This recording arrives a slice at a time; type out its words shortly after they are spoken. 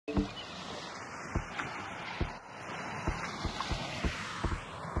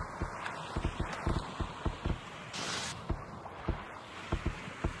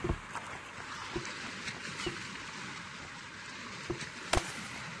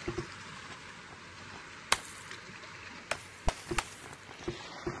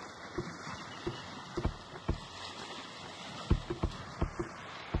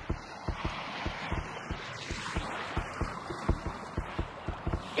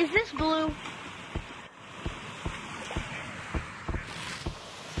is this blue?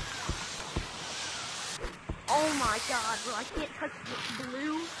 Oh my god, bro, I can't touch the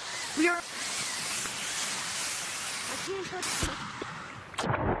blue. I can't touch the...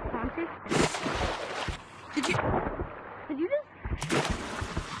 Did you just...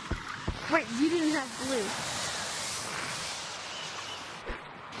 Wait, you didn't have blue.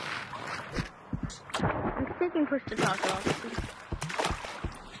 I'm taking push to talk off.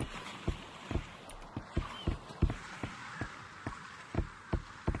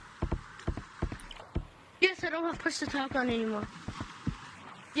 Yes, I don't have push to talk on anymore.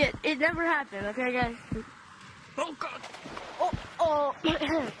 Yeah, it never happened, okay guys? Oh god. Oh.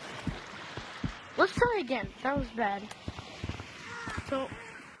 Let's try again. That was bad. So,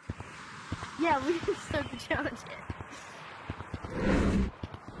 yeah, we can start the challenge yet.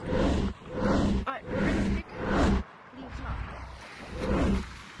 Alright, we're gonna pick the top.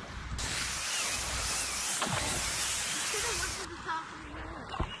 Should have went to the top of the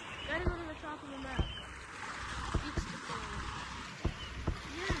map. Gotta go to the top of the map. Beats the thing.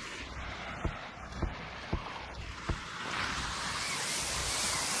 Yes.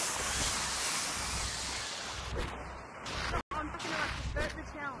 I'm talking about to start the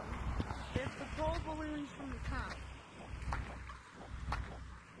challenge. There's the gold balloons from the top.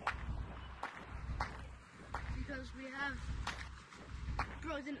 Because we have...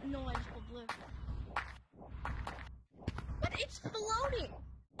 Bro, I didn't know I just pulled blue. But it's floating!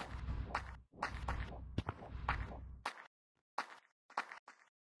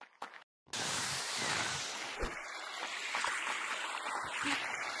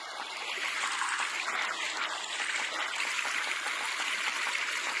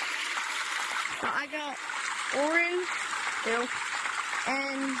 So I got orange,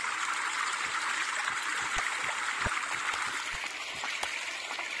 and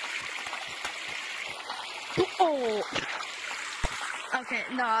oh, okay,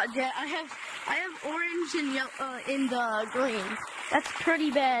 no, yeah, I have orange and yellow in the green. That's pretty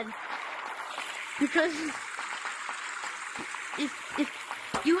bad because if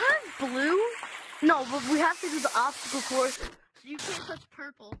you have blue, no, but we have to do the obstacle course, so you can't touch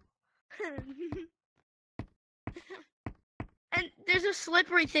purple. And there's a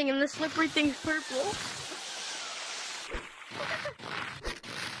slippery thing, and the slippery thing's purple.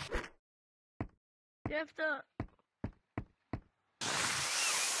 You have to...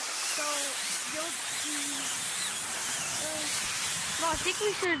 So, you'll see... No, I think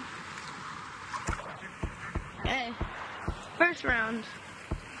we should... Hey, first round.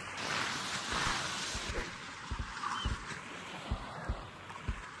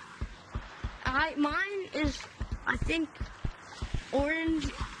 Mine is, I think, orange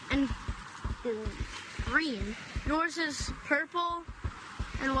and green. Yours is purple,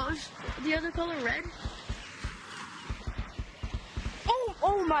 and what was the other color? Red?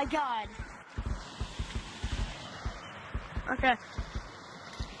 Oh my god. Okay.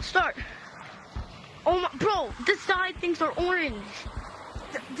 Start. Oh my, bro, the side things are orange.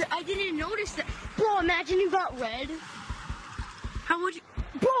 I didn't notice that. Bro, imagine you got red. How would you,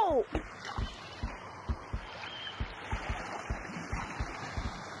 bro?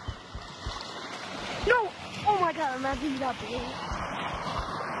 No! Oh my god, imagine you got blue.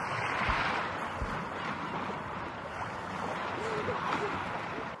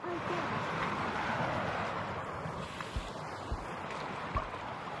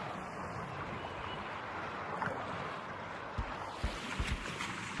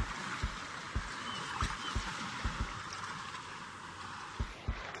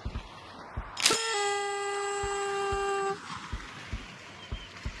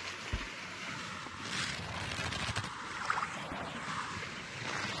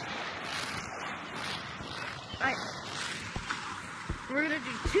 Alright, we're gonna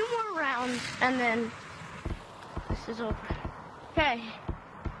do 2 more rounds, and then this is over. Okay,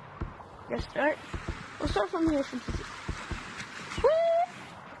 let's start. We'll start from here since it's... Woo!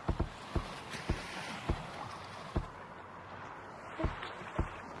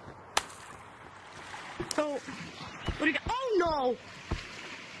 So, what do we got? Oh no!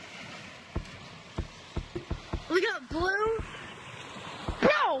 We got blue.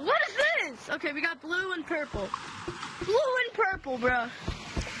 Bro, what is this? Okay, we got blue and purple. Blue and purple, bro.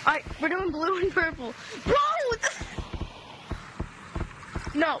 Alright, we're doing blue and purple. Bro, what the...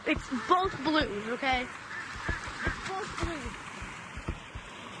 No, it's both blues, okay? It's both blues.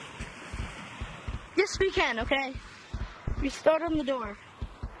 Yes, we can, okay? We start on the door.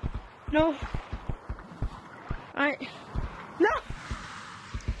 No. Alright. No!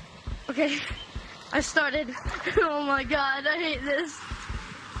 Okay. I started. Oh my god, I hate this.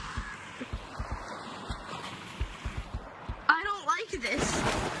 look at this.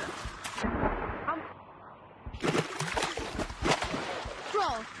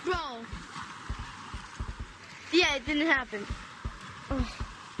 Bro. Yeah, it didn't happen. Ugh.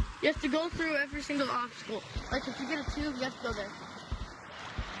 You have to go through every single obstacle. Like if you get a tube, you have to go there.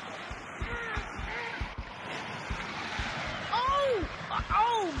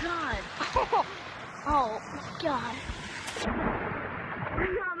 Oh God. Oh my God.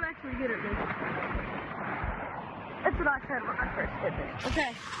 I'm actually good at this. That's what I said when I first did this.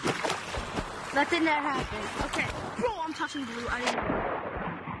 Okay. That did not happen. Okay. Bro, I'm touching blue. I didn't know.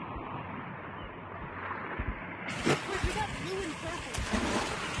 Wait, we got blue and purple.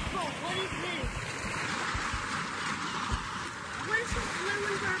 Bro, what is this? What is this blue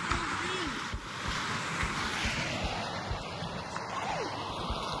and purple thing?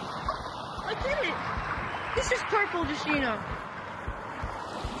 Oh, I did it. This is purple, just so you know.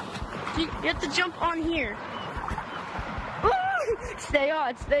 You have to jump on here. Stay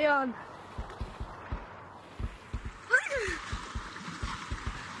on, stay on.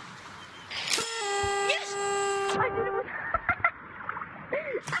 Yes! I did it with...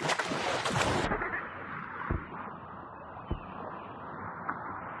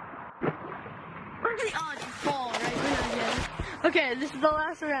 Where's the odds you fall right there again? Okay, this is the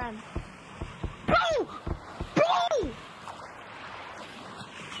last round. Bro! Bro!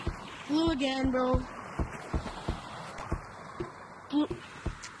 Blue again, bro. Blue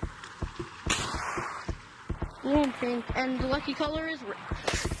and pink, and the lucky color is red.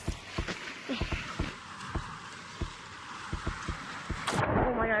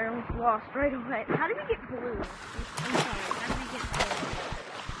 Oh my God, I almost lost right away. How did we get blue? I'm sorry, how did we get blue?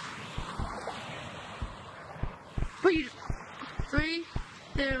 But you... 3,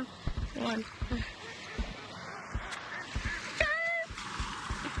 2, 1.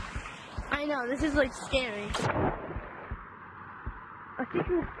 I know, this is like scary. I think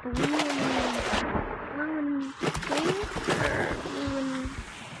it was blue and pink, or blue and...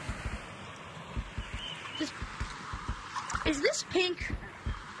 Is this pink,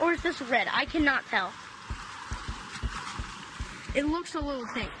 or is this red? I cannot tell. It looks a little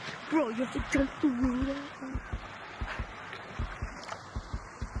pink. Bro, you have to jump through that.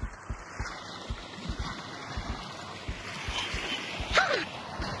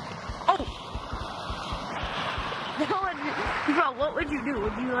 Bro, what would you do?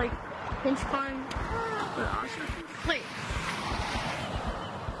 Would you like pinch climb? Wait.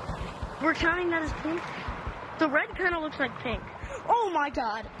 We're counting that as pink? The red kind of looks like pink. Oh my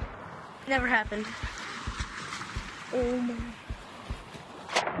God. Never happened. Oh my.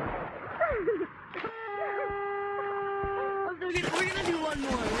 We're gonna do one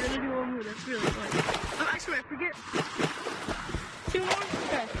more. We're gonna do one more. That's really fun. I swear, forget. 2 more?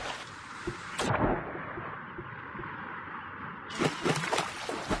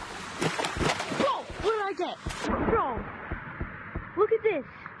 Okay. Bro, look at this.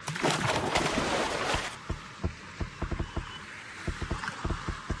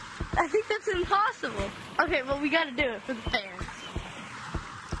 I think that's impossible. Okay, well, we gotta do it for the fans.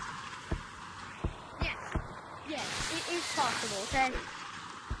 Yes, it is possible, okay?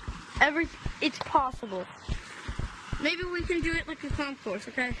 It's possible. Maybe we can do it like a concourse,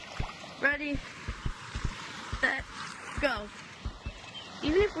 okay? Ready, set, go.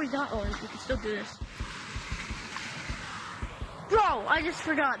 Even if we got orange, we can still do this. Bro, I just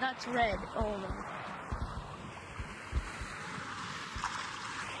forgot. That's red. Oh no.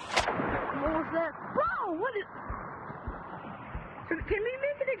 What was that? Bro, what is... Can we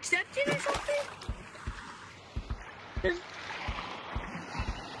make an exception or something?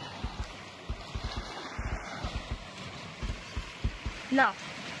 No.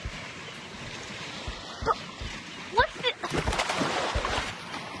 Bro, what's this?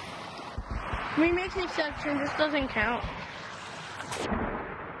 We make an exception. This doesn't count.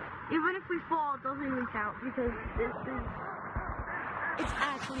 Even if we fall, it doesn't even count because it's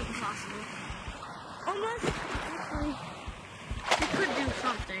actually impossible. Unless, actually, we could do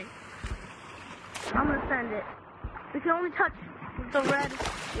something. I'm gonna send it. We can only touch the red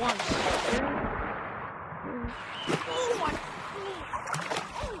once. Oh my God.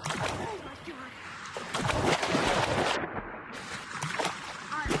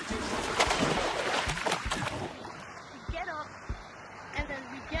 Alright, let's just get up. And then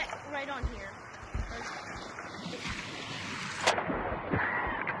we get right on here.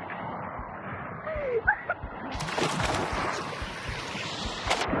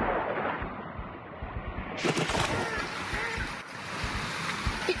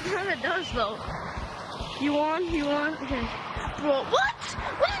 It kind of does though. You on? Okay. Bro, what?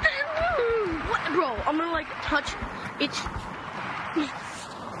 What is that? What? Bro, I'm gonna like touch it. Bro,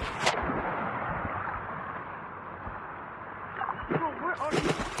 where are you?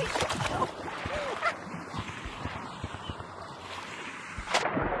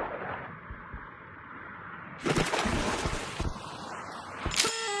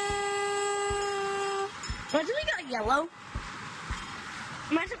 Imagine we got yellow.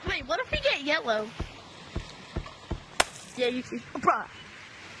 Imagine, wait, what if we get yellow? Yeah, you see. Oh, bruh.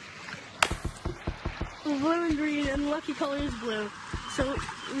 Blue and green, and lucky color is blue. So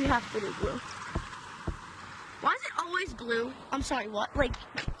we have to do blue. Why is it always blue? I'm sorry, what? Like...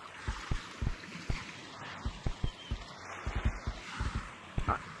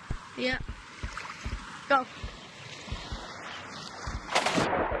 yeah. Go.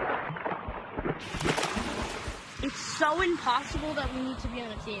 It's so impossible that we need to be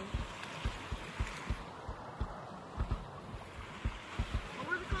on a team. What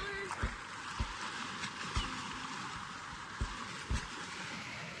were the colors?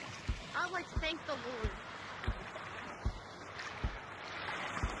 I would like to thank the Lord.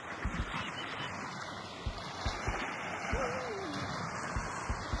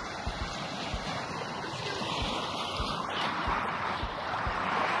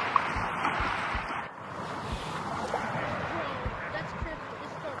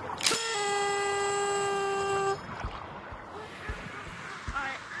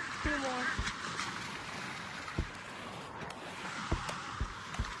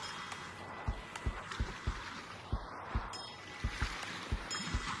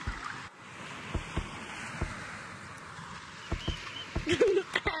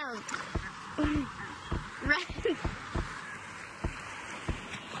 Red.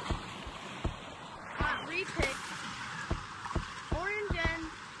 Repick. Orange and...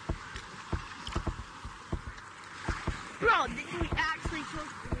 Bro, did we actually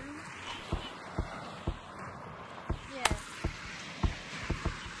chose blue? Yeah.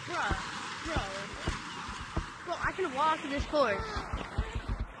 Bro, I can walk this course.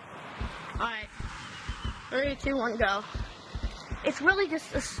 Alright. 3, 2, 1, go. It's really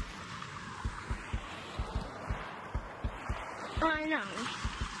just a... I know.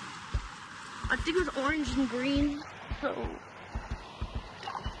 I think it was orange and green, so...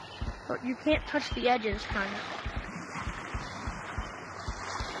 But you can't touch the edges, kind of.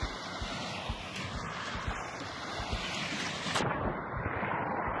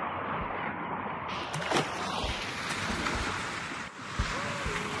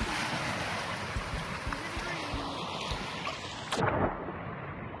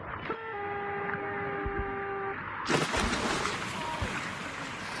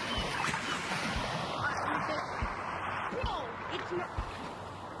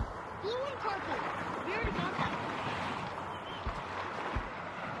 Blue and purple. We already got that.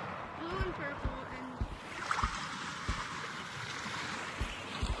 Blue and purple and...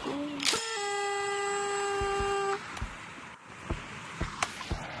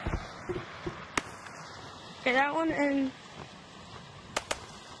 Okay, that one and...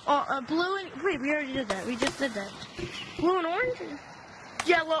 Oh, blue and... Wait, we already did that. We just did that. Blue and orange?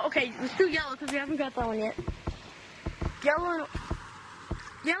 Yellow. Okay, let's do yellow because we haven't got that one yet. Yellow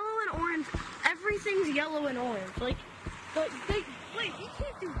and orange. Everything's yellow and orange. Like, wait, you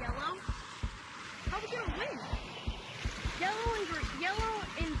can't do yellow. How are we gonna win? Yellow and green. Yellow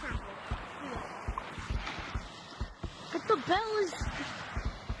and purple. Yeah. But the bell is...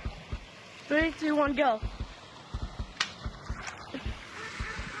 3, 2, 1, go.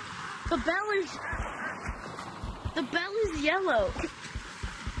 The bell is yellow.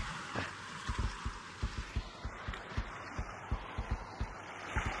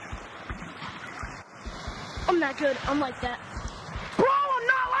 I'm not good. I'm like that.